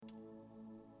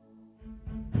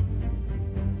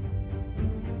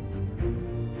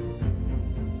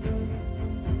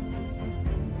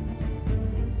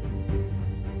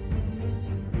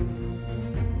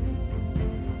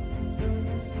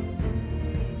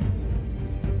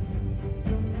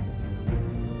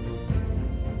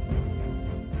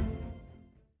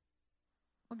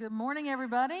Good morning,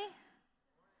 everybody.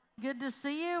 Good to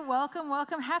see you. Welcome,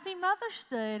 welcome. Happy Mother's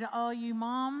Day to all you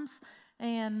moms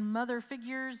and mother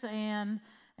figures and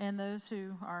those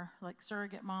who are like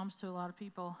surrogate moms to a lot of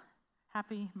people.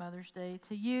 Happy Mother's Day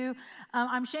to you.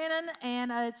 I'm Shannon,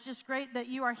 and it's just great that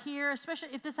you are here, especially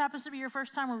if this happens to be your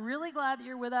first time. We're really glad that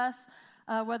you're with us,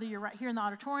 whether you're right here in the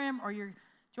auditorium or you're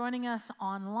joining us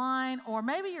online, or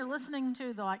maybe you're listening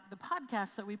to the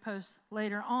podcast that we post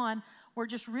later on. We're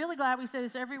just really glad, we say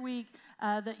this every week,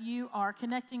 that you are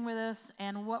connecting with us.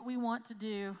 And what we want to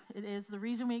do, it is the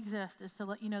reason we exist, is to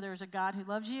let you know there's a God who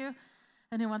loves you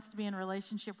and who wants to be in a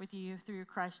relationship with you through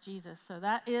Christ Jesus. So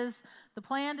that is the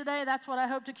plan today. That's what I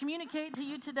hope to communicate to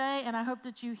you today, and I hope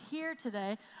that you hear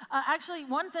today. Actually,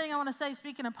 one thing I want to say,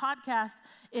 speaking of podcast,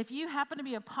 if you happen to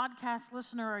be a podcast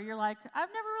listener, or you're like, I've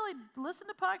never really listened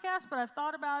to podcasts, but I've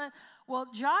thought about it. Well,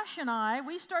 Josh and I,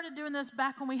 we started doing this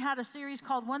back when we had a series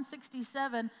called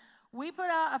 167. We put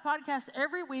out a podcast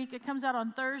every week. It comes out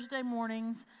on Thursday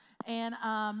mornings. And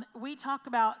we talk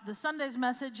about the Sunday's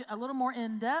message a little more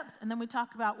in depth, and then we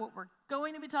talk about what we're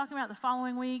going to be talking about the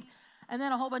following week, and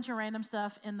then a whole bunch of random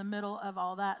stuff in the middle of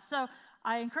all that. So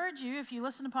I encourage you, if you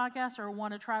listen to podcasts or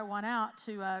want to try one out,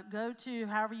 to go to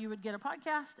however you would get a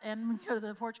podcast and go to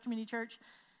the Porch Community Church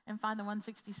and find the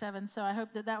 167. So I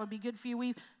hope that that would be good for you.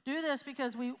 We do this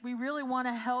because we really want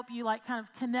to help you kind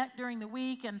of connect during the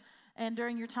week and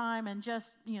during your time, and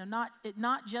just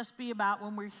not just be about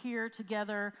when we're here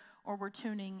together or we're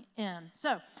tuning in.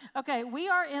 So, okay, we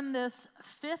are in this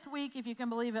 5th week, if you can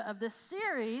believe it, of this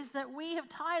series that we have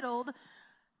titled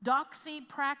Doxy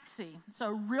Praxy.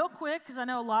 So real quick, because I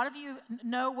know a lot of you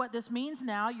know what this means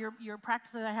now. You're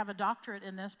practically, I have a doctorate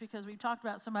in this because we've talked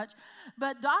about it so much.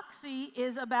 But doxy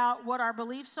is about what our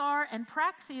beliefs are, and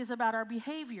praxy is about our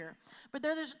behavior. But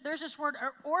there's this word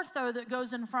ortho that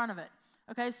goes in front of it.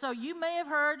 Okay, so you've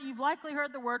likely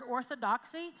heard the word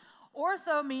orthodoxy.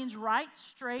 Ortho means right,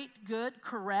 straight, good,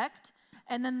 correct.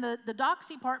 And then the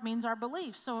doxy part means our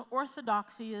beliefs. So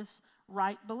orthodoxy is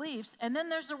right beliefs. And then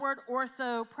there's the word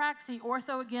orthopraxy.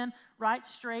 Ortho, again, right,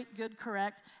 straight, good,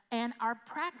 correct. And our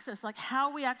praxis, like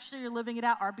how we actually are living it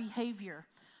out, our behavior.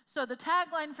 So the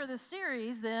tagline for this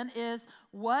series then is,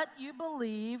 what you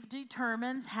believe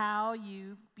determines how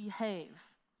you behave.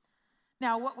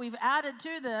 Now, what we've added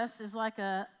to this is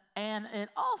and it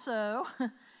also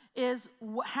is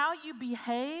how you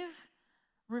behave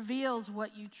reveals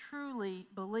what you truly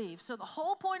believe. So the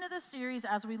whole point of this series,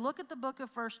 as we look at the book of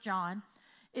 1 John,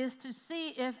 is to see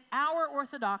if our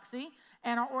orthodoxy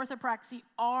and our orthopraxy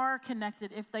are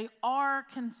connected, if they are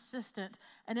consistent.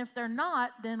 And if they're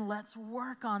not, then let's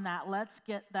work on that. Let's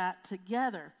get that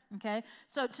together, okay?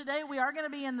 So today we are going to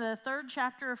be in the 3rd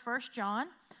chapter of 1 John.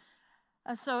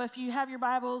 So if you have your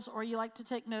Bibles or you like to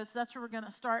take notes, that's where we're going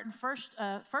to start in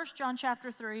 1 John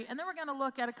chapter 3, and then we're going to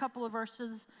look at a couple of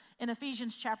verses in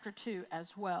Ephesians chapter 2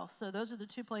 as well. So those are the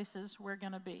 2 places we're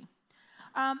going to be.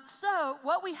 So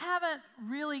what we haven't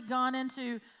really gone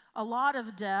into a lot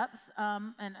of depth,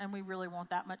 and we really won't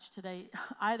that much today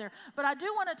either, but I do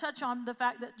want to touch on the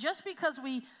fact that just because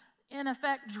we, in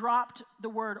effect, dropped the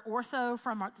word ortho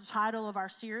from the title of our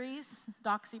series,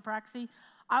 Doxy Praxy,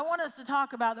 I want us to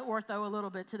talk about the ortho a little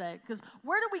bit today, because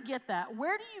where do we get that?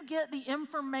 Where do you get the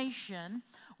information?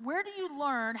 Where do you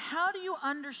learn? How do you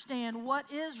understand what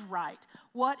is right,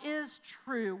 what is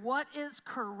true, what is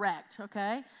correct,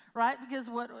 okay? Right? Because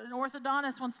what an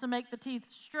orthodontist wants to make the teeth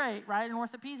straight, right? An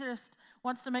orthopedist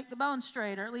wants to make the bones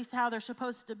straight, or at least how they're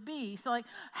supposed to be. So,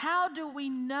 how do we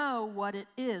know what it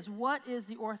is? What is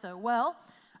the ortho? Well,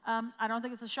 I don't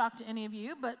think it's a shock to any of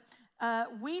you, but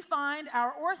we find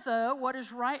our ortho, what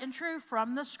is right and true,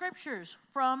 from the Scriptures,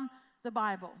 from the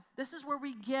Bible. This is where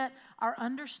we get our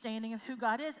understanding of who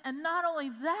God is. And not only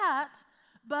that,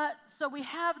 but so we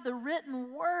have the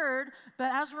written word, but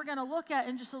as we're going to look at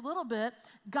in just a little bit,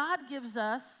 God gives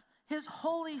us His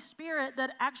Holy Spirit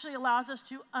that actually allows us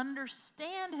to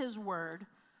understand His word.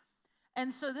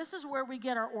 And so this is where we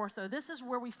get our ortho. This is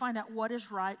where we find out what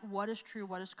is right, what is true,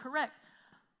 what is correct.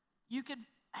 You could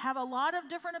have a lot of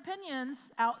different opinions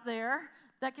out there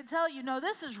that can tell you, no,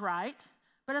 this is right.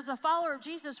 But as a follower of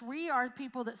Jesus, we are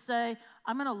people that say,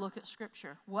 I'm going to look at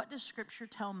Scripture. What does Scripture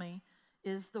tell me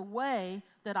is the way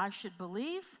that I should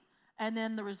believe? And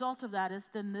then the result of that is,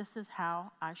 then this is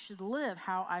how I should live,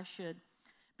 how I should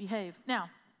behave. Now,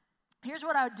 here's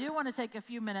what I do want to take a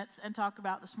few minutes and talk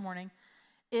about this morning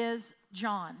is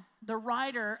John, the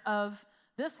writer of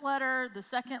this letter, the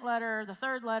 2nd letter, the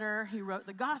 3rd letter. He wrote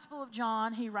the Gospel of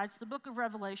John. He writes the book of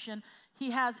Revelation.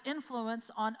 He has influence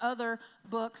on other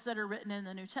books that are written in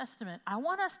the New Testament. I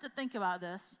want us to think about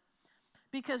this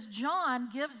because John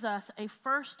gives us a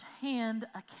first-hand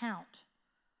account.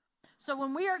 So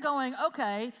when we are going,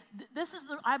 okay,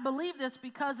 I believe this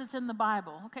because it's in the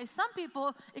Bible. Okay, some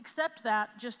people accept that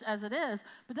just as it is,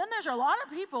 but then there's a lot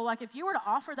of people, like if you were to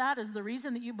offer that as the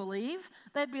reason that you believe,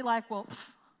 they'd be like, well,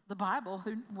 the Bible,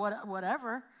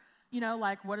 whatever. You know,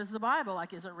 like, what is the Bible?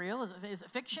 Like, is it real? Is it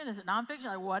fiction? Is it nonfiction?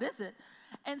 Like, what is it?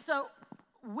 And so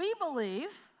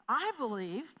I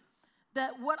believe,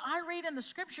 that what I read in the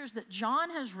scriptures that John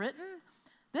has written,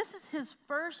 this is his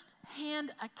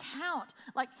first-hand account.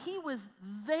 Like, he was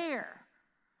there.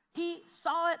 He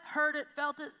saw it, heard it,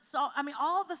 felt it,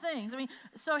 all the things.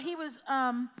 So he was,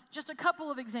 just a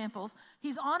couple of examples.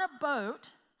 He's on a boat,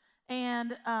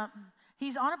 and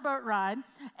he's on a boat ride,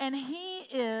 and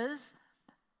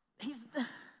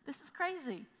this is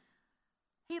crazy.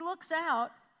 He looks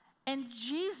out, and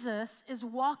Jesus is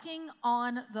walking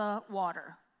on the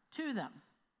water to them.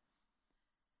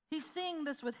 He's seeing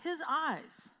this with his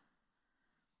eyes.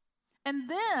 And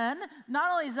then, not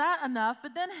only is that enough,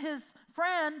 but then his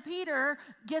friend Peter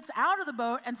gets out of the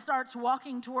boat and starts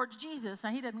walking towards Jesus.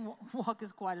 Now, he didn't walk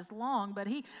quite as long, but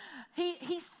he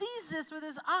sees this with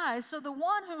his eyes. So the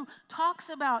one who talks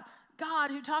about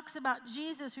God, who talks about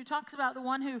Jesus, who talks about the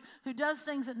one who does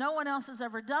things that no one else has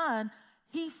ever done,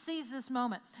 he sees this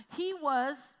moment. He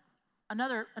was,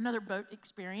 another boat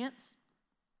experience,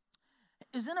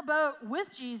 is in a boat with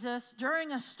Jesus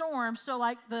during a storm. So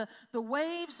like the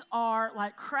waves are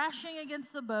like crashing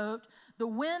against the boat. The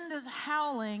wind is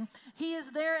howling. He is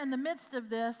there in the midst of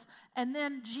this. And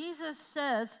then Jesus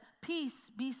says, "Peace,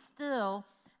 be still."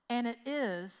 And it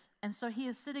is. And so he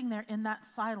is sitting there in that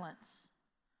silence.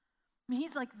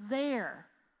 He's like there.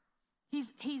 He's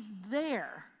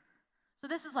there. So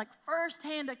this is like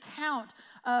first-hand account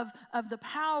of the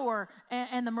power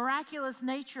and the miraculous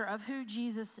nature of who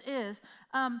Jesus is.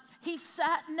 He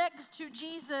sat next to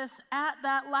Jesus at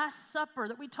that Last Supper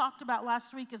that we talked about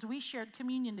last week as we shared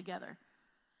communion together.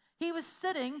 He was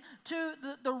sitting to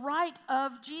the right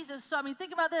of Jesus. So,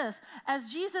 think about this.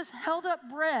 As Jesus held up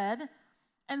bread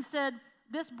and said,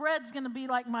 "This bread's going to be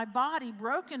like my body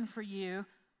broken for you,"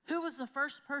 who was the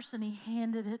first person he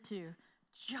handed it to?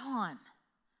 John.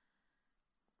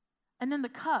 And then the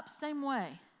cup, same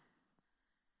way.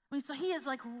 So he is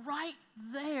like right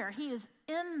there. He is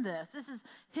in this. This is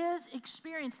his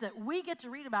experience that we get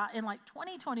to read about in like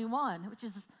 2021, which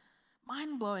is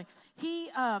mind-blowing.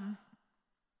 He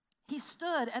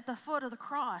stood at the foot of the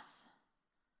cross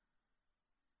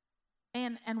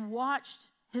and watched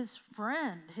his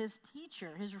friend, his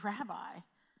teacher, his rabbi,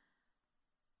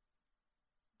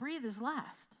 breathe his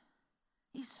last.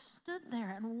 He stood there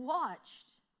and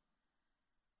watched.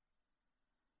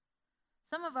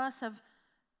 Some of us have,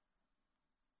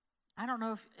 I don't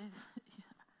know if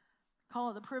call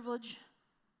it the privilege,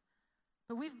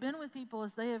 but we've been with people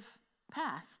as they have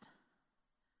passed.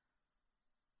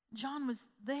 John was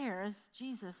there as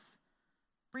Jesus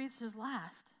breathed his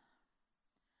last.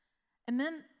 And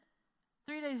then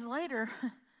 3 days later,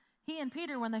 he and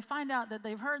Peter, when they find out that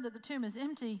they've heard that the tomb is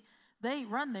empty, they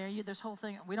run there. This whole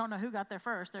thing, we don't know who got there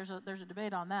first. There's a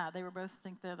debate on that. They both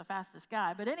think they're the fastest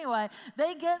guy. But anyway,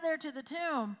 they get there to the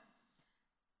tomb,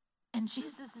 and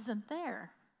Jesus isn't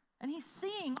there. And he's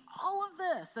seeing all of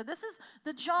this. So this is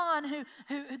the John who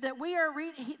that we are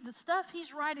reading, the stuff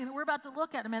he's writing that we're about to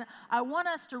look at in a minute. I want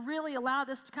us to really allow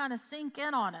this to kind of sink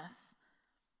in on us.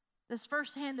 This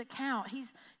firsthand account.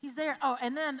 He's there. Oh,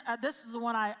 and then this is the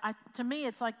one to me,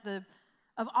 it's like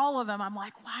of all of them, I'm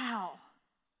like, wow.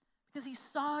 Because he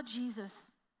saw Jesus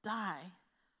die.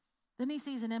 Then he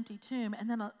sees an empty tomb. And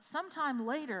then sometime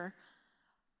later,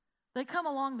 they come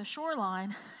along the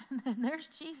shoreline, and then there's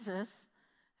Jesus,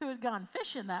 who had gone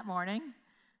fishing that morning.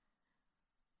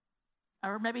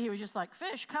 Or maybe he was just like,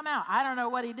 "Fish, come out." I don't know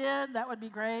what he did. That would be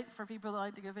great for people that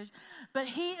like to go fish. But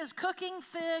he is cooking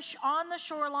fish on the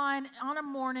shoreline on a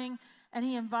morning, and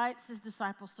he invites his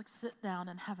disciples to sit down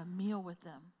and have a meal with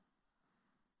them.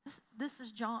 This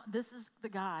is John. This is the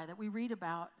guy that we read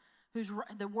about,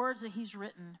 the words that he's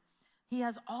written. He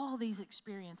has all these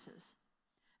experiences.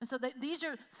 And so these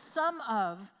are some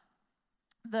of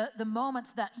the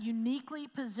moments that uniquely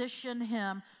position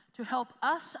him to help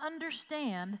us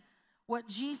understand what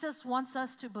Jesus wants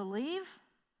us to believe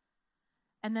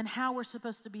and then how we're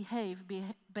supposed to behave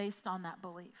based on that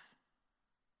belief.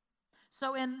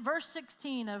 So in verse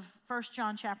 16 of 1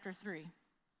 John chapter 3,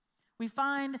 we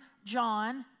find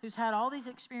John, who's had all these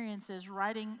experiences,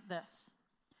 writing this.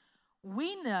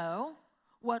 "We know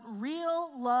what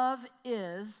real love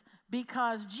is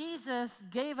because Jesus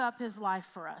gave up his life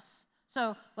for us."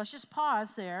 So let's just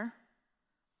pause there.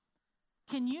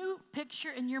 Can you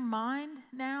picture in your mind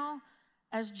now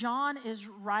as John is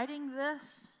writing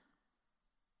this,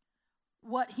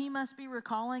 what he must be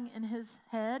recalling in his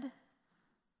head,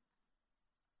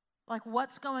 like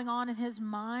what's going on in his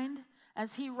mind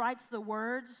as he writes the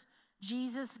words,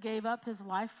 Jesus gave up his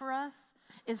life for us?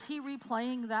 Is he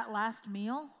replaying that last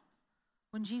meal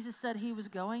when Jesus said he was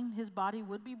going, his body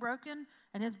would be broken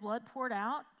and his blood poured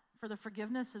out for the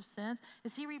forgiveness of sins?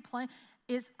 Is he replaying?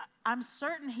 I'm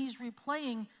certain he's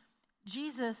replaying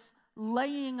Jesus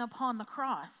laying upon the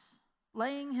cross,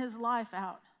 laying his life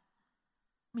out.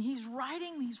 I mean, he's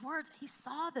writing these words. He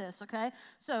saw this, okay?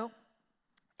 So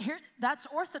here, that's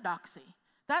orthodoxy.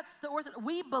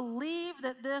 We believe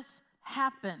that this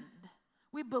happened.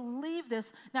 We believe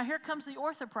this. Now here comes the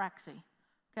orthopraxy,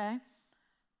 okay?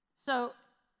 So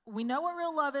we know what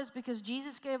real love is because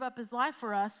Jesus gave up his life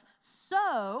for us.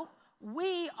 So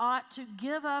we ought to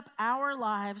give up our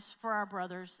lives for our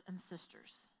brothers and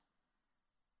sisters.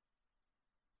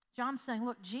 John's saying,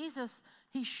 look, Jesus,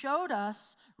 he showed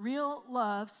us real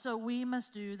love, so we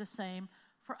must do the same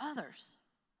for others.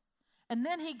 And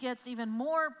then he gets even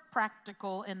more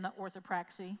practical in the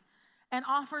orthopraxy and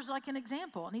offers like an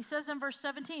example. And he says in verse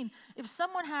 17, if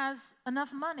someone has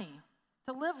enough money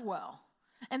to live well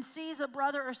and sees a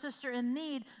brother or sister in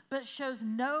need but shows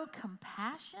no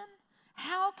compassion,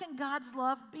 how can God's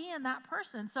love be in that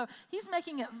person? So he's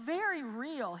making it very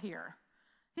real here.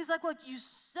 He's like, look, you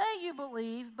say you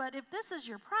believe, but if this is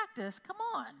your practice, come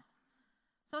on.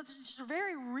 So it's just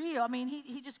very real. I mean,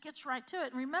 he just gets right to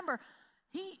it. And remember,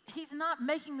 he's not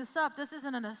making this up. This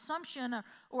isn't an assumption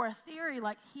or a theory.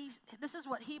 Like this is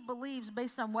what he believes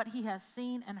based on what he has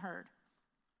seen and heard.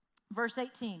 Verse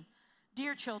 18,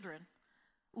 dear children,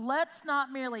 let's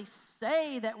not merely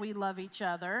say that we love each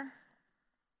other.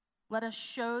 Let us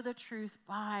show the truth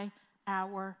by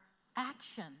our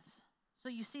actions. So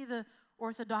you see the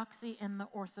orthodoxy and the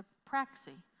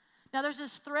orthopraxy. Now there's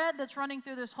this thread that's running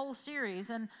through this whole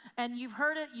series, and you've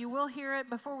heard it, you will hear it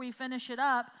before we finish it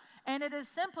up, and it is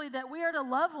simply that we are to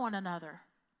love one another.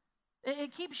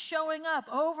 It keeps showing up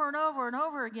over and over and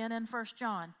over again in 1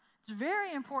 John. It's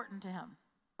very important to him.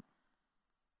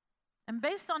 And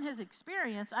based on his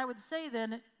experience, I would say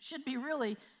then it should be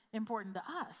really important to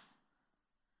us.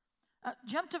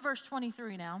 Jump to verse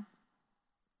 23 now.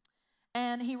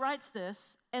 And he writes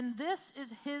this, and this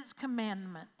is his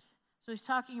commandment. So he's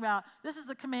talking about, this is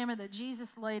the commandment that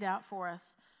Jesus laid out for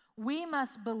us. We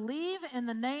must believe in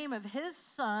the name of his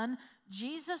Son,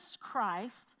 Jesus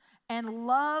Christ, and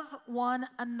love one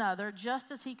another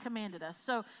just as he commanded us.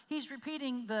 So he's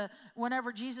repeating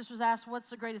whenever Jesus was asked, what's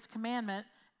the greatest commandment?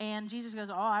 And Jesus goes,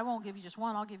 I won't give you just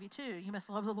one, I'll give you two. You must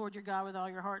love the Lord your God with all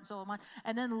your heart and soul and mind.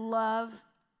 And then love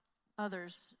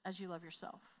others as you love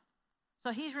yourself. So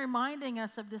he's reminding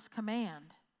us of this command.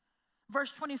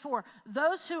 Verse 24,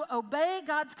 those who obey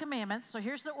God's commandments, so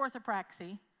here's the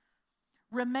orthopraxy,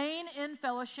 remain in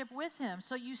fellowship with him.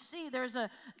 So you see there's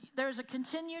a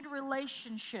continued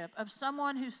relationship of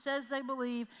someone who says they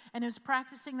believe and who's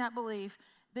practicing that belief,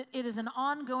 that it is an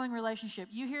ongoing relationship.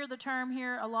 You hear the term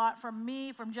here a lot from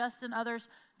me, from Justin, others,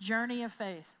 journey of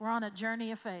faith. We're on a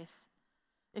journey of faith.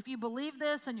 If you believe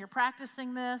this and you're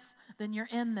practicing this, then you're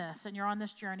in this and you're on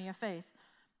this journey of faith.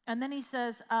 And then he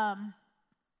says,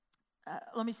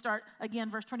 let me start again,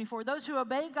 verse 24. Those who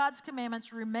obey God's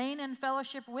commandments remain in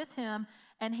fellowship with him,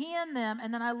 and he in them.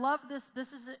 And then I love this.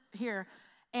 This is it here.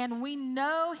 And we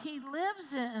know he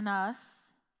lives in us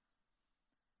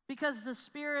because the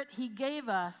Spirit he gave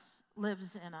us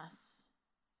lives in us.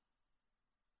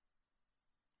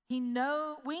 We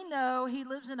know he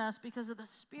lives in us because of the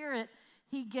Spirit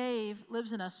he gave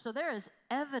lives in us. So there is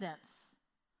evidence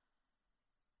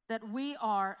that we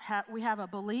have a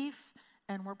belief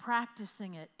and we're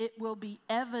practicing it. It will be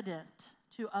evident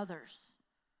to others.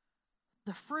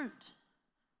 The fruit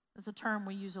is a term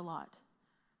we use a lot,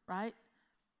 right?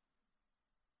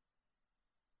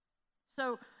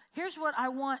 So here's what I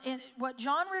want, what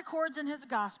John records in his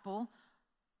gospel,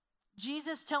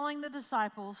 Jesus telling the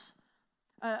disciples,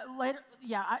 later,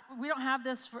 we don't have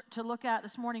this to look at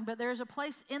this morning, but there's a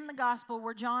place in the gospel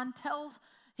where John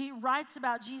he writes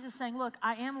about Jesus saying, look,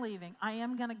 I am leaving. I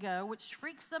am going to go, which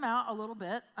freaks them out a little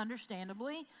bit,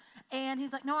 understandably. And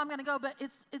he's like, no, I'm going to go, but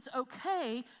it's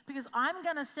okay because I'm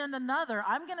going to send another.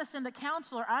 I'm going to send a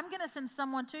counselor. I'm going to send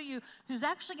someone to you who's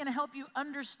actually going to help you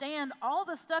understand all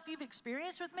the stuff you've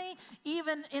experienced with me,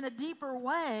 even in a deeper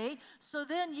way, so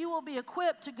then you will be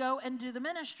equipped to go and do the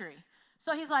ministry.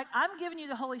 So he's like, I'm giving you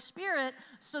the Holy Spirit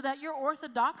so that your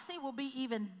orthodoxy will be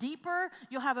even deeper.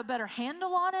 You'll have a better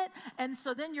handle on it. And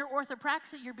so then your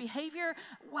orthopraxy, your behavior,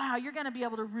 wow, you're going to be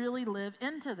able to really live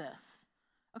into this.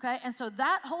 Okay, and so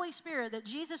that Holy Spirit that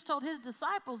Jesus told his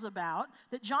disciples about,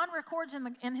 that John records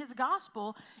in his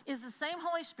gospel, is the same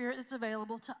Holy Spirit that's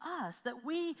available to us, that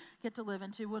we get to live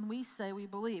into when we say we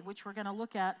believe, which we're going to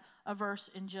look at a verse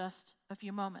in just a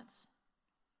few moments.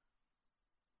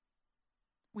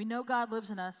 We know God lives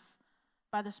in us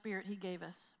by the Spirit he gave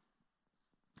us.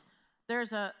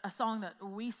 There's a song that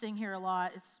we sing here a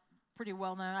lot. It's pretty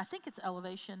well known. I think it's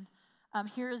Elevation.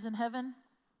 Here is in heaven.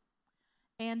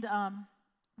 And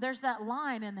there's that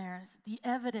line in there. The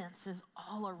evidence is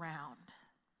all around.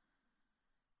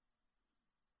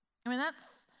 I mean,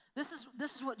 this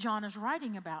is what John is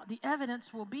writing about. The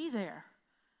evidence will be there.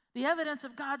 The evidence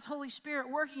of God's Holy Spirit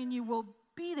working in you will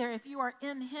be there if you are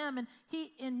in him and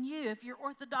he in you. If your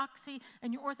orthodoxy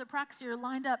and your orthopraxy are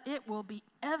lined up, it will be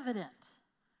evident.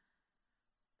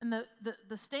 And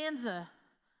the stanza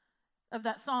of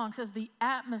that song says, the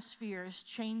atmosphere is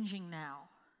changing now.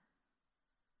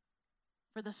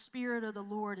 For the Spirit of the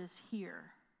Lord is here.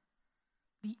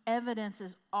 The evidence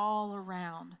is all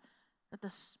around that the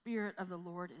Spirit of the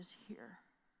Lord is here.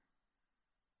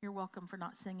 You're welcome for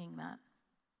not singing that.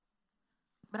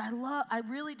 But I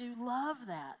really do love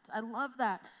that. I love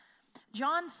that.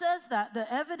 John says that the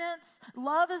evidence,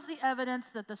 love is the evidence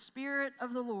that the Spirit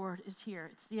of the Lord is here.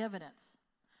 It's the evidence.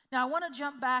 Now, I want to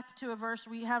jump back to a verse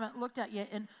we haven't looked at yet.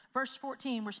 In verse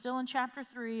 14, we're still in chapter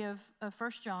 3 of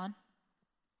 1 John.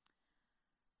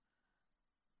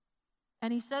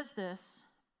 And he says this,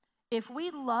 if we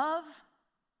love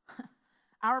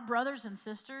our brothers and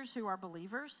sisters who are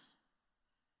believers,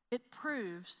 it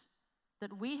proves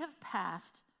that we have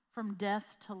passed from death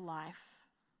to life.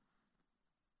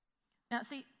 Now,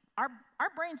 see, our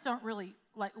brains don't really,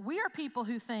 we are people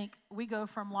who think we go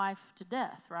from life to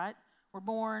death, right? We're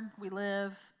born, we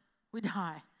live, we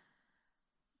die.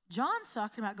 John's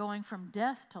talking about going from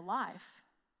death to life.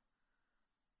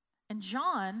 And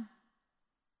John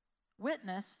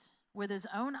witnessed with his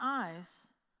own eyes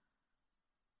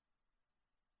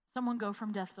someone go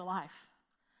from death to life.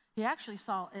 He actually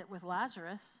saw it with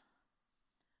Lazarus,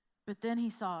 but then he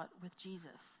saw it with Jesus.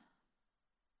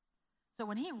 So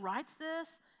when he writes this,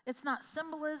 it's not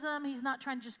symbolism. He's not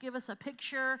trying to just give us a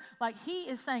picture. He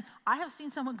is saying, I have seen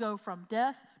someone go from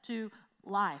death to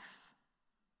life.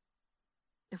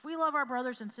 If we love our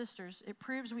brothers and sisters, it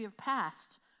proves we have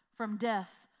passed from death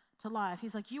to life.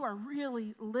 He's like, you are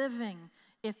really living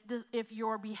if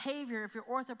your behavior, if your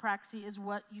orthopraxy is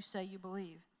what you say you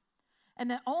believe. And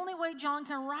the only way John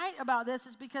can write about this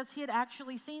is because he had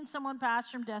actually seen someone pass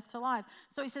from death to life.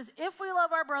 So he says, if we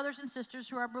love our brothers and sisters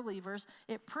who are believers,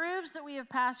 it proves that we have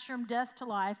passed from death to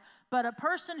life, but a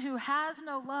person who has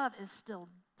no love is still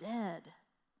dead.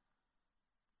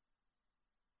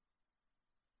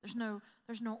 There's no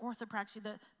orthopraxy.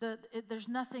 There's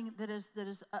nothing that is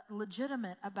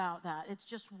legitimate about that. It's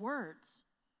just words.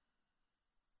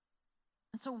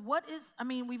 And so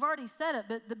we've already said it,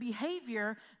 but the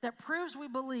behavior that proves we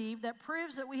believe, that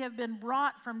proves that we have been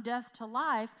brought from death to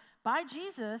life by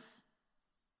Jesus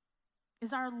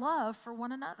is our love for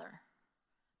one another.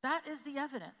 That is the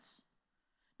evidence.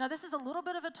 Now, this is a little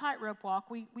bit of a tightrope walk.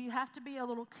 We have to be a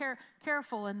little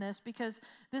careful in this, because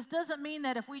this doesn't mean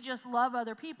that if we just love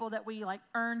other people that we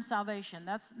earn salvation.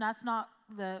 That's not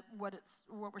what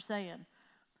we're saying.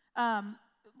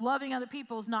 Loving other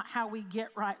people is not how we get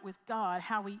right with God,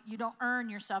 you don't earn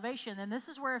your salvation. And this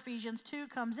is where Ephesians 2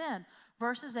 comes in,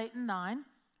 verses 8 and 9.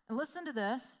 And listen to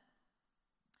this.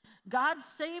 God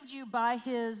saved you by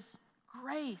his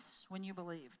grace when you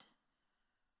believed.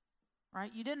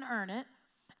 Right? You didn't earn it.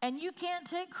 And you can't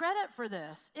take credit for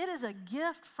this. It is a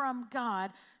gift from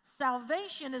God.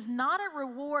 Salvation is not a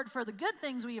reward for the good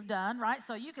things we have done, right?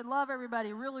 So you could love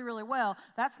everybody really, really well.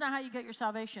 That's not how you get your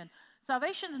salvation.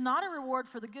 Salvation is not a reward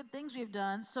for the good things we've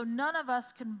done, so none of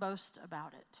us can boast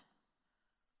about it.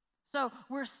 So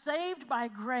we're saved by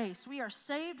grace. We are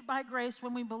saved by grace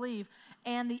when we believe.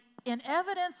 And in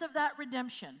evidence of that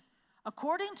redemption,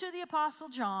 according to the Apostle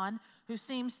John, who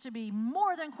seems to be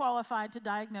more than qualified to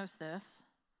diagnose this,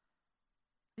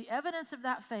 the evidence of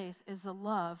that faith is the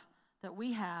love that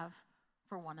we have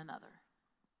for one another.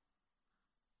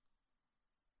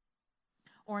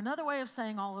 Or another way of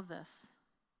saying all of this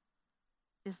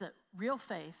is that real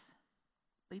faith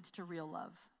leads to real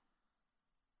love.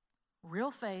 Real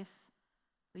faith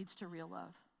leads to real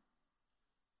love.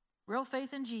 Real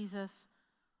faith in Jesus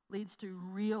leads to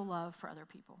real love for other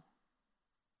people.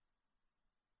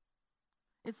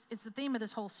 It's the theme of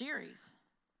this whole series.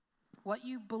 What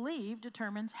you believe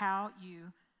determines how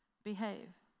you behave.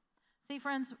 See,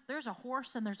 friends, there's a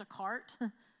horse and there's a cart,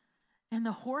 and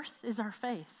the horse is our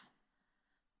faith.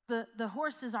 The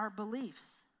horse is our beliefs.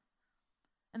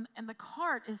 And the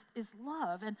cart is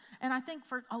love. And I think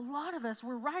for a lot of us,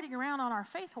 we're riding around on our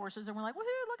faith horses and we're like,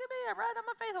 woohoo, look at me, I'm riding on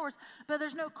my faith horse. But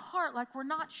there's no cart, like we're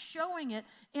not showing it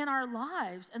in our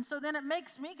lives. And so then it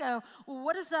makes me go, well,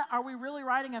 what is that? Are we really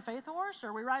riding a faith horse? Or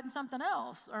are we riding something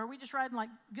else? Or are we just riding like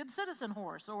good citizen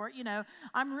horse? Or,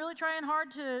 I'm really trying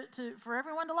hard for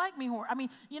everyone to like me horse. I mean,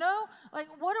 like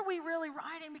what are we really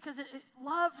riding? Because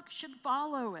love should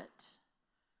follow it.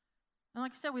 And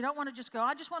like I said, we don't want to just go,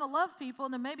 I just want to love people,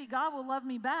 and then maybe God will love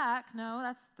me back. No,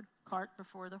 that's the cart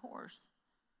before the horse.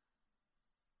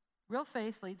 Real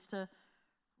faith leads to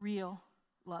real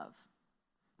love.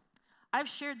 I've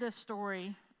shared this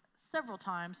story several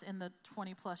times in the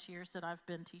 20-plus years that I've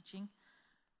been teaching,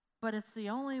 but it's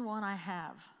the only one I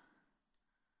have.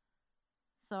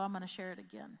 So I'm going to share it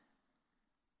again.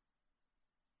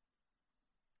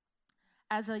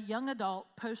 As a young adult,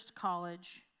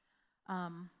 post-college,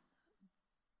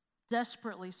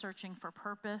 desperately searching for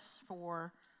purpose,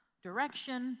 for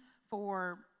direction,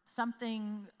 for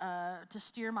something to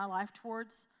steer my life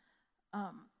towards,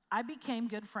 I became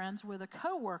good friends with a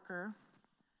coworker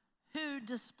who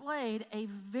displayed a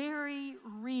very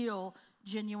real,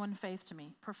 genuine faith to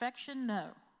me. Perfection, no,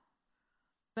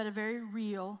 but a very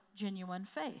real, genuine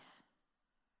faith.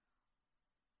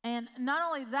 And not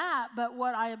only that, but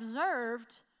what I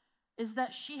observed is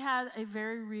that she had a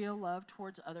very real love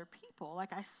towards other people.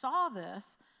 Like I saw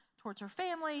this towards her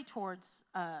family, towards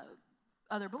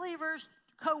other believers,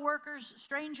 co-workers,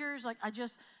 strangers.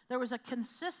 There was a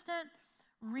consistent,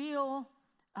 real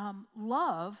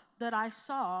love that I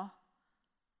saw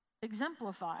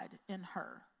exemplified in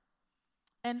her.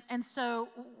 And so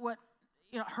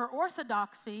her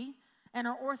orthodoxy and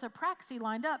her orthopraxy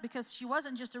lined up, because she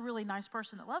wasn't just a really nice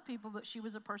person that loved people, but she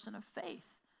was a person of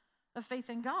faith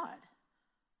in God,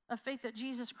 of faith that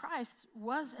Jesus Christ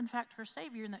was in fact her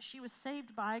Savior and that she was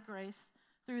saved by grace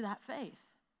through that faith.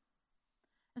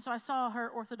 And so I saw her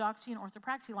orthodoxy and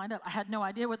orthopraxy lined up. I had no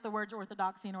idea what the words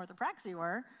orthodoxy and orthopraxy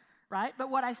were, right? But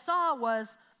what I saw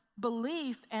was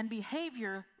belief and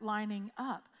behavior lining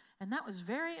up. And that was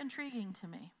very intriguing to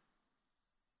me.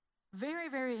 Very,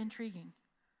 very intriguing.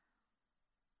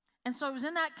 And so it was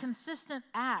in that consistent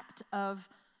act of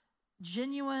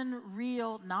genuine,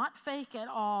 real, not fake at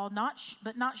all,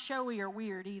 but not showy or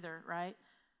weird either, right?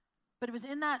 But it was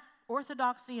in that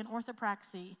orthodoxy and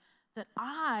orthopraxy that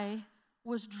I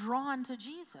was drawn to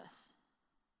Jesus.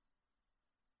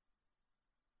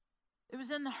 It was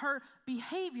in her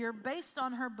behavior based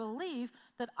on her belief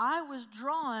that I was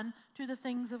drawn to the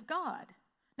things of God.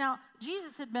 Now,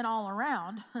 Jesus had been all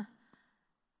around,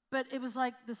 but it was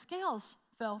like the scales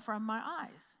fell from my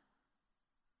eyes.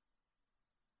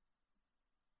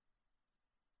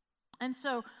 And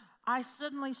so I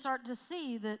suddenly started to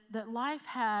see that life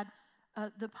had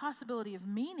the possibility of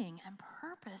meaning and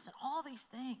purpose and all these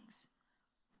things.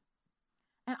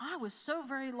 And I was so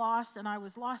very lost, and I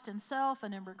was lost in self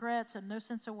and in regrets and no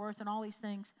sense of worth and all these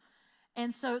things.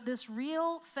 And so this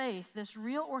real faith, this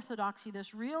real orthodoxy,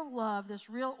 this real love, this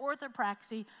real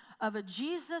orthopraxy of a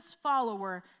Jesus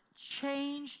follower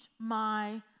changed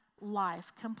my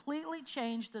life, completely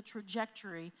changed the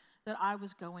trajectory that I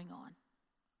was going on.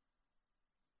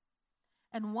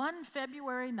 And one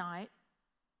February night,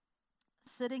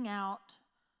 sitting out,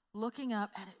 looking up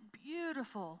at a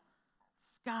beautiful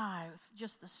sky with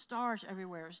just the stars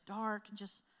everywhere. It was dark and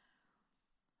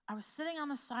I was sitting on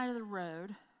the side of the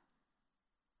road,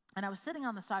 and I was sitting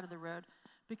on the side of the road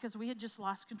because we had just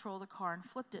lost control of the car and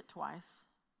flipped it twice.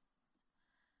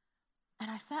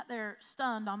 And I sat there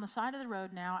stunned on the side of the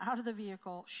road now, out of the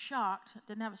vehicle, shocked,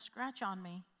 didn't have a scratch on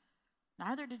me.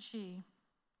 Neither did she.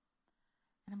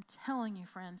 And I'm telling you,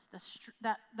 friends,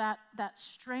 that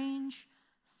strange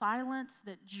silence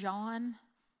that John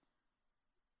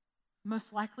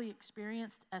most likely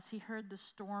experienced as he heard the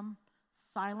storm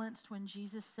silenced when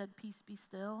Jesus said, "Peace, be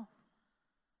still,"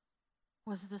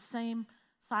 was the same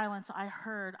silence I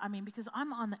heard. I mean, because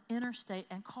I'm on the interstate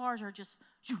and cars are just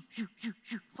shoo, shoo, shoo,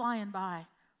 shoo, flying by.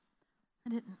 I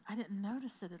didn't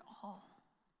notice it at all.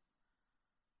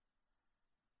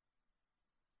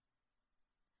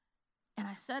 And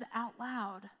I said out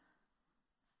loud,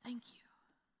 "Thank you.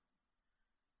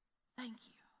 Thank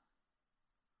you."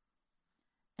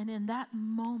 And in that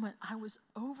moment, I was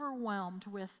overwhelmed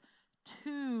with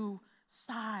two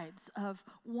sides of,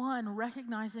 one,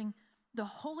 recognizing the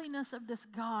holiness of this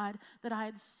God that I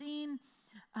had seen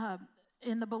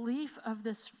in the belief of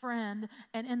this friend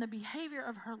and in the behavior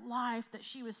of her life that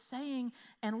she was saying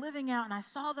and living out. And I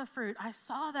saw the fruit. I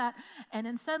saw that. And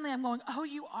then suddenly I'm going, oh,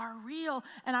 you are real.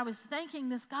 And I was thanking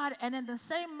this God. And in the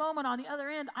same moment on the other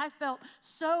end, I felt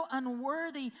so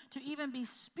unworthy to even be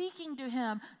speaking to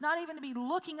him, not even to be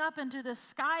looking up into the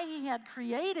sky he had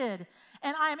created.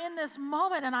 And I'm in this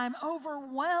moment and I'm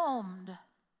overwhelmed.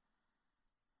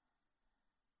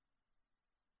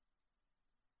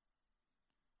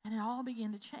 And it all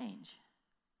began to change.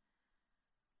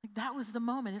 Like that was the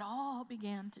moment. It all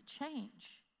began to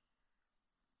change.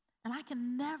 And I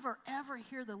can never, ever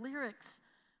hear the lyrics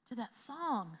to that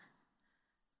song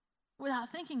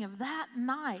without thinking of that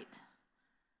night.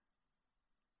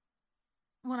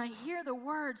 When I hear the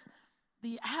words,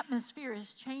 the atmosphere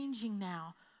is changing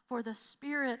now, for the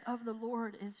Spirit of the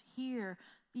Lord is here.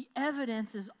 The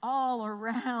evidence is all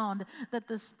around that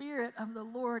the Spirit of the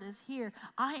Lord is here.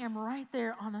 I am right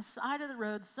there on the side of the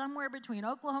road, somewhere between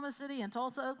Oklahoma City and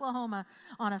Tulsa, Oklahoma,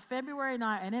 on a February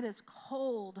night, and it is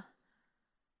cold,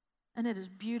 and it is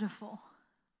beautiful.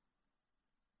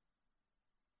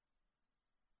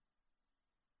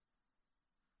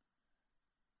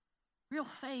 Real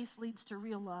faith leads to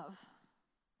real love.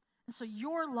 And so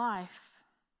your life,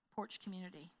 Porch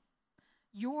community,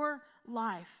 your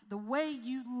life, the way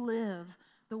you live,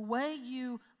 the way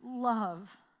you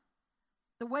love,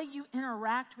 the way you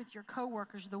interact with your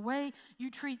coworkers, the way you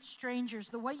treat strangers,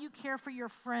 the way you care for your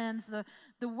friends,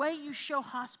 the way you show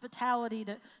hospitality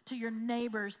to your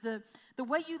neighbors, the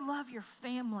way you love your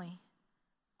family,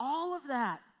 all of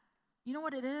that, you know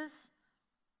what it is?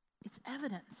 It's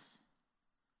evidence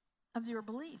of your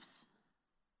beliefs.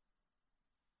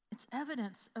 It's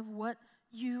evidence of what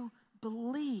you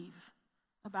believe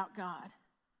about God,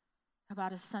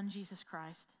 about his Son, Jesus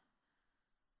Christ,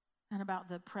 and about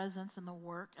the presence and the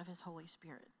work of his Holy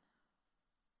Spirit.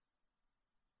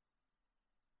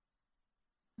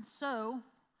 And so,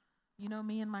 you know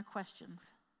me and my questions.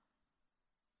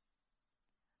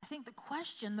 I think the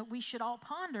question that we should all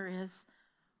ponder is,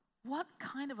 what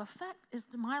kind of effect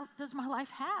does my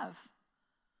life have?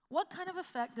 What kind of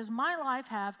effect does my life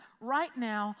have right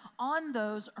now on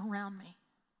those around me?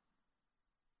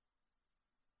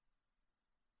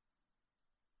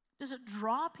 Does it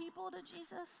draw people to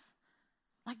Jesus?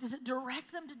 Like, does it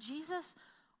direct them to Jesus?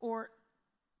 Or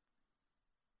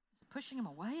is it pushing them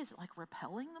away? Is it like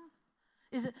repelling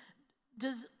them?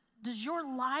 Does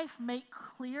your life make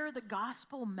clear the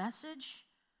gospel message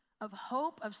of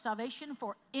hope, of salvation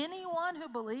for anyone who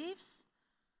believes?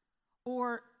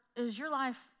 Or is your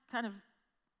life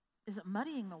is it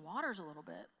muddying the waters a little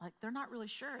bit? Like they're not really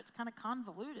sure. It's kind of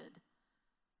convoluted.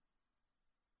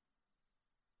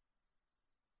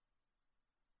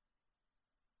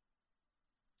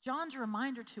 John's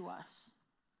reminder to us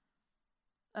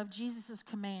of Jesus'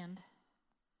 command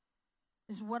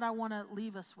is what I want to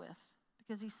leave us with.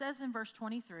 Because he says in verse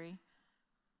 23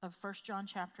 of 1 John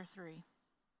chapter 3,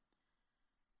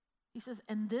 he says,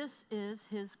 and this is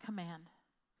his command.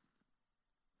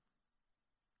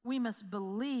 We must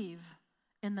believe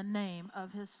in the name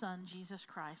of his Son, Jesus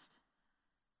Christ,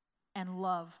 and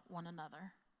love one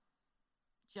another,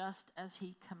 just as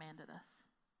he commanded us.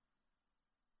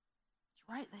 It's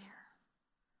right there.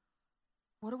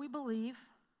 What do we believe?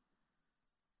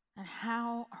 And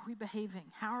how are we behaving?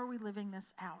 How are we living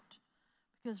this out?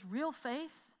 Because real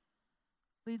faith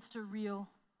leads to real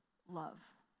love.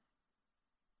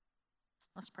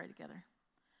 Let's pray together.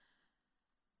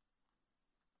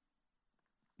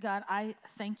 God, I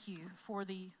thank you for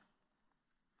the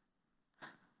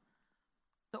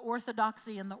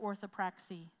orthodoxy and the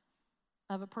orthopraxy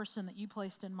of a person that you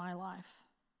placed in my life,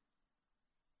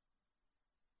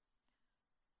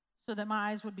 so that my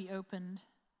eyes would be opened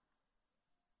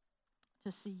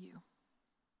to see you.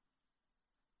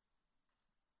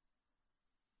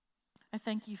 I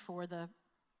thank you for the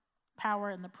power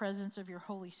and the presence of your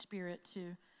Holy Spirit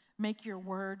to make your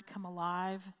word come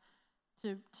alive,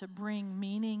 to bring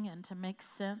meaning and to make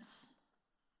sense.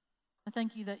 I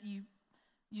thank you that you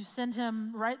sent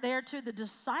him right there to the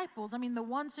disciples. I mean, the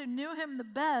ones who knew him the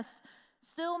best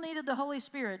still needed the Holy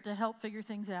Spirit to help figure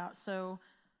things out. So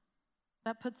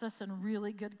that puts us in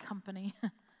really good company,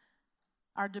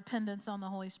 our dependence on the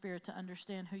Holy Spirit to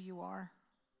understand who you are.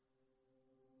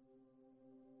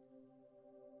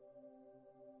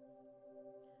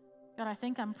 God, I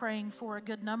think I'm praying for a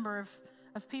good number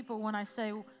of people when I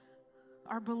say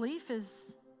our belief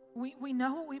is, we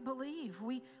know what we believe.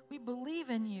 We believe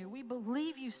in you. We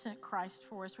believe you sent Christ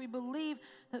for us. We believe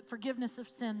that forgiveness of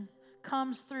sin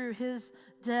comes through his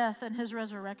death and his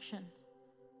resurrection.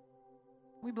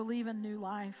 We believe in new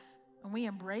life, and we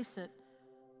embrace it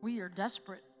We are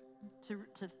desperate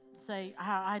to say,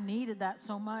 I needed that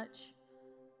so much.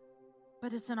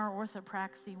 But it's in our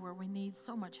orthopraxy where we need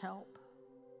so much help.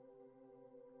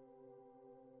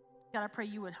 God, I pray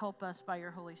you would help us by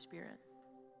your Holy Spirit.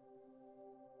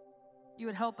 You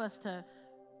would help us to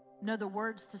know the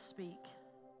words to speak.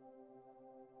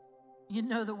 You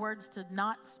know the words to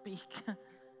not speak.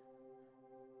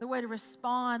 The way to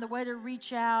respond, the way to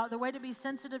reach out, the way to be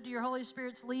sensitive to your Holy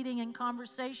Spirit's leading in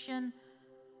conversation.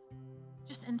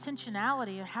 Just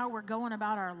intentionality of how we're going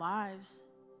about our lives.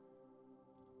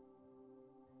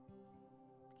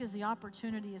 Because the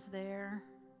opportunity is there.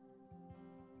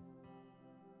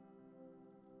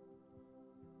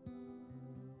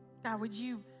 God, would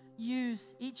you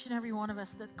use each and every one of us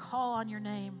that call on your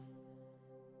name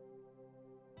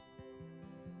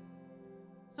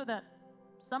so that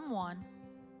someone,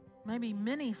 maybe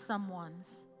many someones,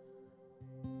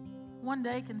 one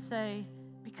day can say,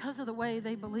 because of the way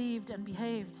they believed and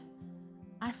behaved,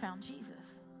 I found Jesus.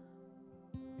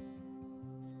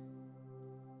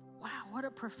 Wow, what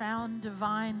a profound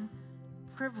divine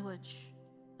privilege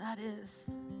that is.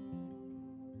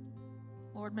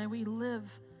 Lord, may we live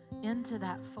into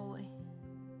that fully.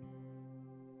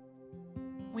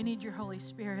 We need your Holy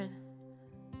Spirit.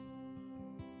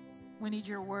 We need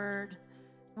your word.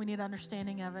 We need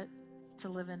understanding of it to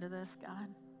live into this, God.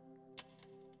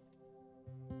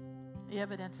 The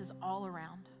evidence is all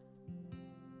around.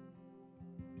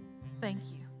 Thank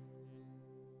you.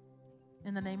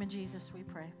 In the name of Jesus, we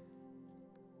pray.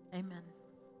 Amen.